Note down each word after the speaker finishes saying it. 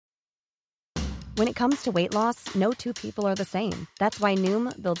When it comes to weight loss, no two people are the same. That's why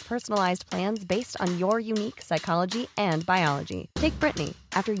Noom builds personalized plans based on your unique psychology and biology. Take Brittany.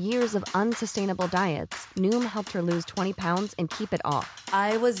 After years of unsustainable diets, Noom helped her lose 20 pounds and keep it off.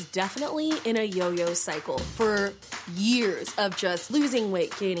 I was definitely in a yo-yo cycle for years of just losing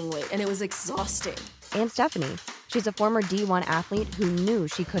weight, gaining weight, and it was exhausting. And Stephanie. She's a former D1 athlete who knew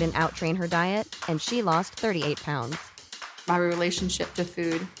she couldn't outtrain her diet, and she lost 38 pounds. My relationship to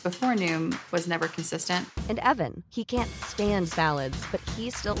food before Noom was never consistent. And Evan, he can't stand salads, but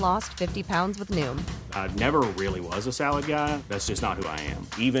he still lost 50 pounds with Noom. I never really was a salad guy. That's just not who I am.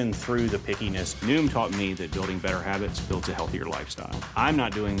 Even through the pickiness, Noom taught me that building better habits builds a healthier lifestyle. I'm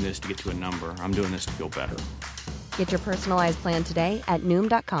not doing this to get to a number. I'm doing this to feel better. Get your personalized plan today at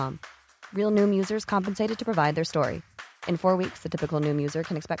Noom.com. Real Noom users compensated to provide their story. In 4 weeks, the typical Noom user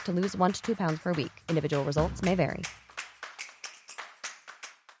can expect to lose 1 to 2 pounds per week. Individual results may vary.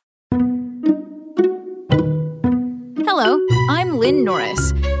 Hello, I'm Lynn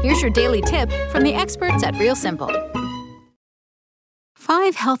Norris. Here's your daily tip from the experts at Real Simple.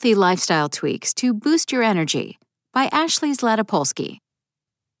 5 healthy lifestyle tweaks to boost your energy by Ashley Zlatopolsky.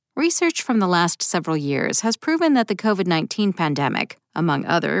 Research from the last several years has proven that the COVID-19 pandemic, among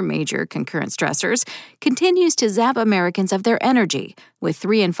other major concurrent stressors, continues to zap Americans of their energy, with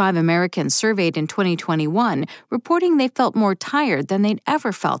 3 in 5 Americans surveyed in 2021 reporting they felt more tired than they'd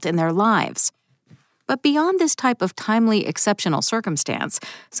ever felt in their lives. But beyond this type of timely, exceptional circumstance,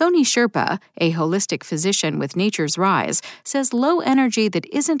 Soni Sherpa, a holistic physician with Nature's Rise, says low energy that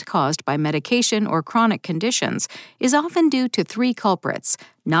isn't caused by medication or chronic conditions is often due to 3 culprits: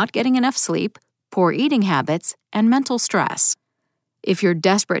 not getting enough sleep, poor eating habits, and mental stress. If you're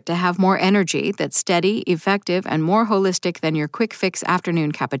desperate to have more energy that's steady, effective, and more holistic than your quick-fix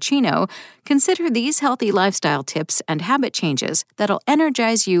afternoon cappuccino, consider these healthy lifestyle tips and habit changes that'll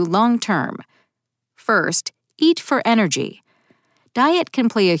energize you long-term. First, eat for energy. Diet can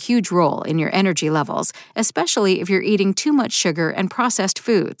play a huge role in your energy levels, especially if you're eating too much sugar and processed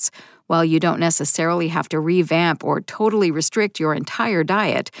foods. While you don't necessarily have to revamp or totally restrict your entire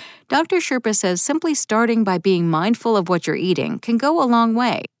diet, Dr. Sherpa says simply starting by being mindful of what you're eating can go a long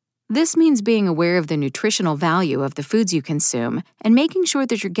way. This means being aware of the nutritional value of the foods you consume and making sure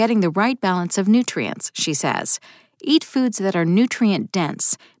that you're getting the right balance of nutrients, she says. Eat foods that are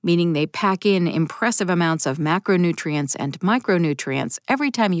nutrient-dense, meaning they pack in impressive amounts of macronutrients and micronutrients every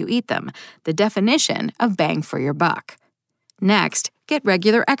time you eat them, the definition of bang for your buck. Next, get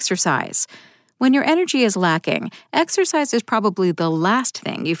regular exercise. When your energy is lacking, exercise is probably the last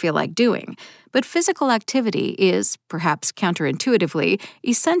thing you feel like doing, but physical activity is, perhaps counterintuitively,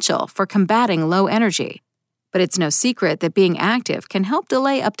 essential for combating low energy. But it's no secret that being active can help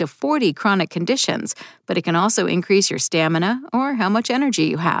delay up to 40 chronic conditions, but it can also increase your stamina or how much energy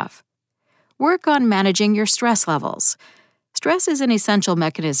you have. Work on managing your stress levels. Stress is an essential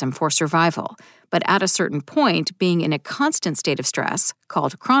mechanism for survival, but at a certain point, being in a constant state of stress,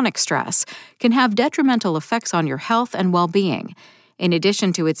 called chronic stress, can have detrimental effects on your health and well-being. In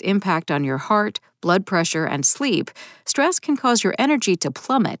addition to its impact on your heart, blood pressure, and sleep, stress can cause your energy to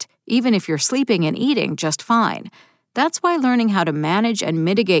plummet, even if you're sleeping and eating just fine. That's why learning how to manage and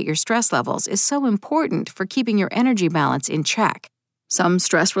mitigate your stress levels is so important for keeping your energy balance in check. Some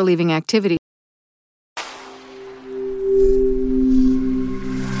stress-relieving activities.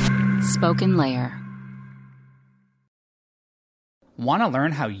 Spoken Layer. Want to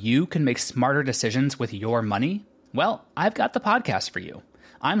learn how you can make smarter decisions with your money? Well, I've got the podcast for you.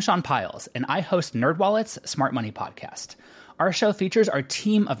 I'm Sean Piles, and I host NerdWallet's Smart Money Podcast. Our show features our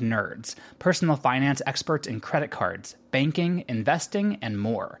team of nerds, personal finance experts in credit cards, banking, investing, and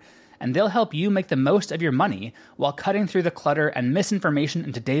more. And they'll help you make the most of your money while cutting through the clutter and misinformation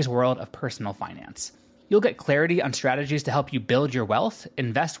in today's world of personal finance. You'll get clarity on strategies to help you build your wealth,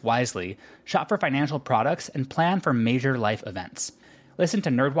 invest wisely, shop for financial products, and plan for major life events. Listen to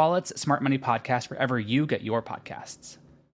NerdWallet's Smart Money Podcast wherever you get your podcasts.